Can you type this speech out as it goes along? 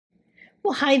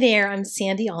Well, hi there, I'm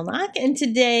Sandy Allnock, and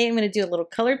today I'm going to do a little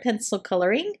colored pencil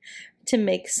coloring to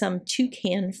make some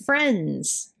toucan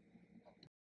friends.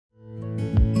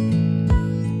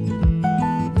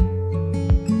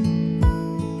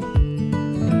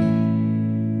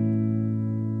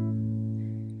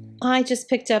 I just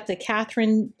picked up the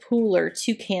Catherine Pooler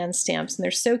toucan stamps, and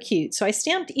they're so cute. So I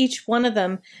stamped each one of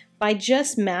them by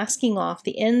just masking off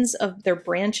the ends of their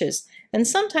branches, and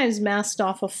sometimes masked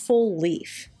off a full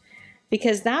leaf,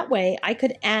 because that way I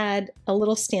could add a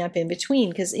little stamp in between,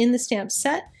 because in the stamp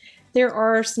set there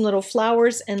are some little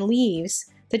flowers and leaves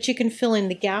that you can fill in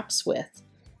the gaps with,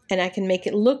 and I can make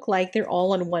it look like they're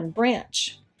all on one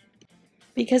branch.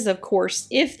 Because of course,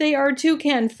 if they are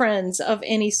toucan friends of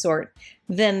any sort,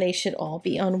 then they should all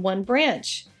be on one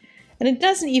branch. And it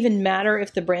doesn't even matter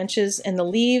if the branches and the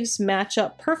leaves match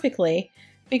up perfectly,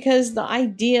 because the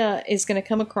idea is going to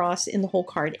come across in the whole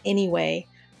card anyway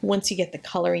once you get the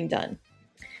coloring done.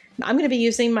 I'm going to be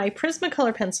using my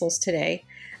Prismacolor pencils today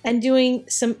and doing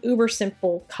some uber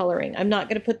simple coloring. I'm not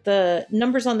going to put the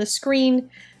numbers on the screen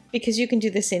because you can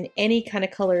do this in any kind of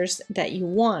colors that you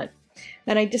want.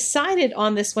 And I decided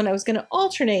on this one I was going to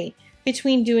alternate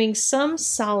between doing some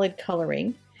solid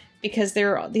coloring, because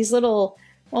there are these little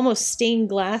almost stained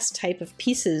glass type of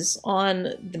pieces on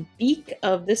the beak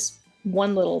of this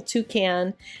one little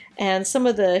toucan, and some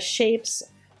of the shapes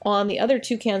on the other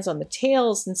toucans on the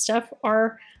tails and stuff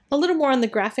are a little more on the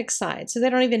graphic side, so they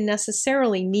don't even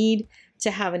necessarily need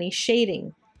to have any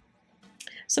shading.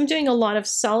 So I'm doing a lot of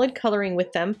solid coloring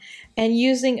with them and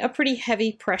using a pretty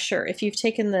heavy pressure. If you've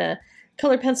taken the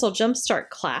Color Pencil Jumpstart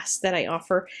class that I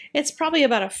offer, it's probably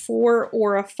about a 4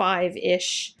 or a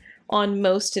 5-ish on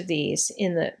most of these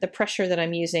in the pressure that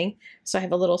I'm using. So I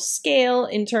have a little scale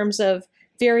in terms of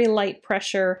very light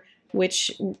pressure,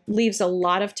 which leaves a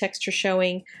lot of texture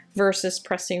showing, versus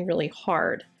pressing really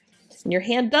hard. And your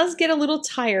hand does get a little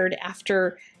tired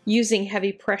after using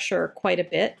heavy pressure quite a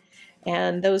bit.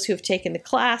 And those who have taken the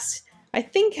class, I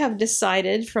think, have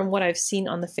decided from what I've seen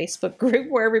on the Facebook group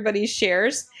where everybody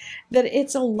shares that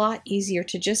it's a lot easier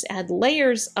to just add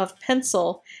layers of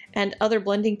pencil and other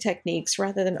blending techniques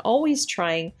rather than always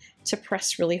trying to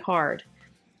press really hard.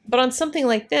 But on something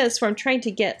like this, where I'm trying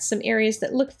to get some areas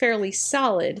that look fairly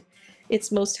solid,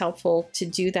 it's most helpful to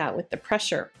do that with the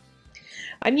pressure.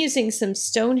 I'm using some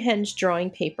Stonehenge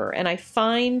drawing paper, and I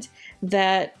find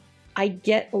that I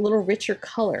get a little richer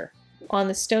color on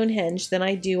the Stonehenge than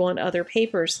I do on other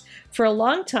papers. For a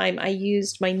long time I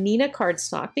used my Nina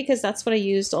cardstock because that's what I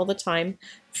used all the time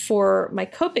for my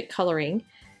Copic coloring,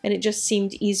 and it just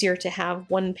seemed easier to have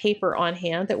one paper on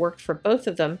hand that worked for both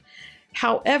of them.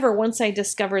 However, once I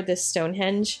discovered this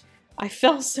Stonehenge, I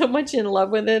fell so much in love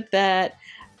with it that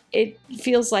it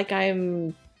feels like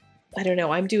I'm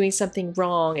doing something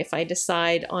wrong if I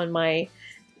decide on my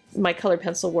colored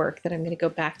pencil work that I'm going to go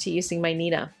back to using my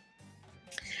Nina.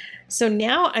 So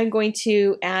now I'm going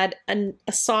to add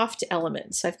a soft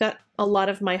element. So I've got a lot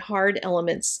of my hard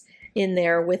elements in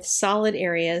there with solid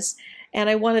areas, and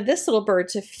I wanted this little bird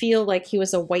to feel like he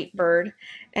was a white bird,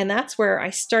 and that's where I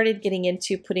started getting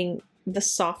into putting the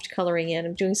soft coloring in.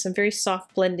 I'm doing some very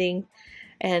soft blending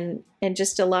and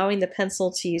just allowing the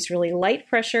pencil to use really light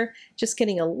pressure, just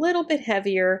getting a little bit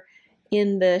heavier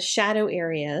in the shadow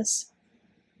areas.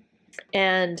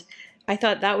 And I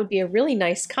thought that would be a really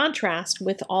nice contrast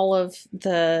with all of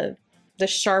the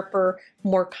sharper,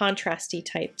 more contrasty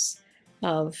types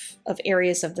of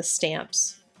areas of the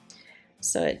stamps.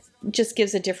 So it just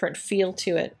gives a different feel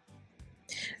to it.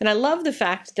 And I love the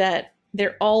fact that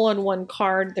they're all on one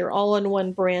card, they're all on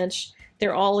one branch,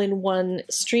 they're all in one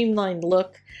streamlined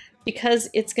look, because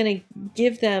it's going to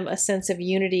give them a sense of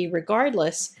unity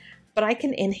regardless, but I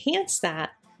can enhance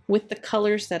that with the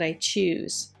colors that I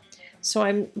choose. So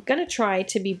I'm going to try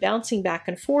to be bouncing back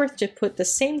and forth to put the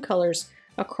same colors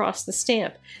across the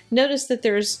stamp. Notice that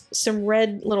there's some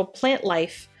red little plant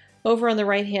life over on the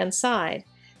right hand side.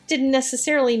 Didn't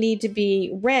necessarily need to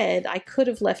be red, I could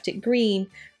have left it green,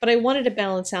 but I wanted to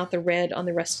balance out the red on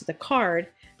the rest of the card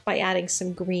by adding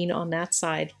some green on that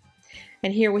side.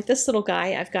 And here with this little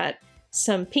guy, I've got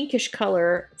some pinkish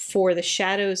color for the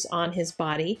shadows on his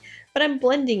body, but I'm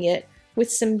blending it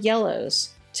with some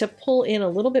yellows to pull in a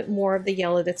little bit more of the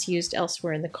yellow that's used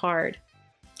elsewhere in the card.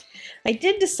 I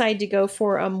did decide to go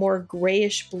for a more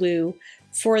grayish blue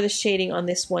for the shading on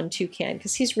this one toucan,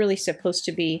 because he's really supposed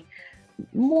to be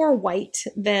more white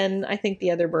than I think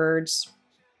the other birds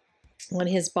on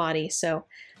his body, so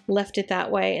left it that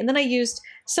way. And then I used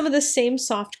some of the same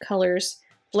soft colors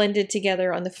blended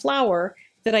together on the flower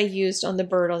that I used on the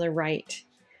bird on the right.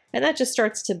 And that just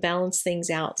starts to balance things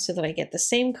out so that I get the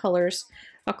same colors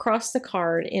across the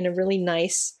card in a really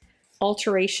nice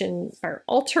alternation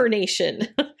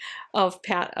of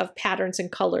patterns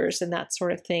and colors and that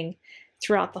sort of thing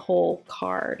throughout the whole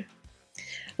card.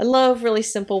 I love really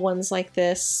simple ones like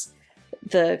this.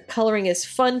 The coloring is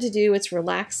fun to do, it's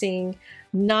relaxing,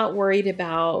 not worried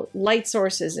about light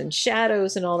sources and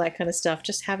shadows and all that kind of stuff,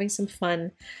 just having some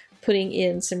fun putting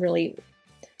in some really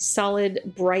solid,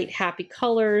 bright, happy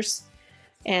colors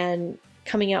and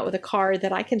coming out with a card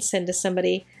that I can send to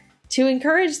somebody to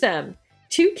encourage them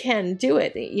to can do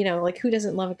it. You know, like who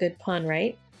doesn't love a good pun,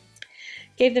 right?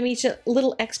 Gave them each a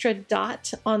little extra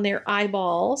dot on their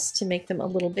eyeballs to make them a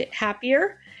little bit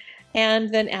happier,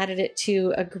 and then added it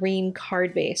to a green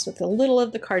card base with a little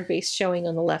of the card base showing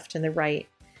on the left and the right.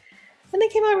 And they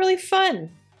came out really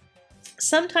fun.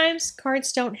 Sometimes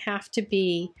cards don't have to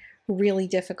be really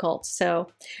difficult.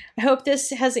 So I hope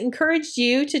this has encouraged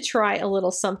you to try a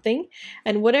little something,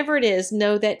 and whatever it is,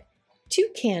 know that two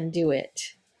can do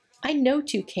it. I know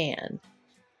two can.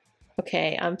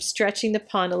 Okay, I'm stretching the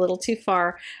pun a little too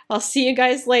far. I'll see you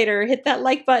guys later. Hit that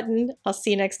like button. I'll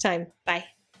see you next time. Bye.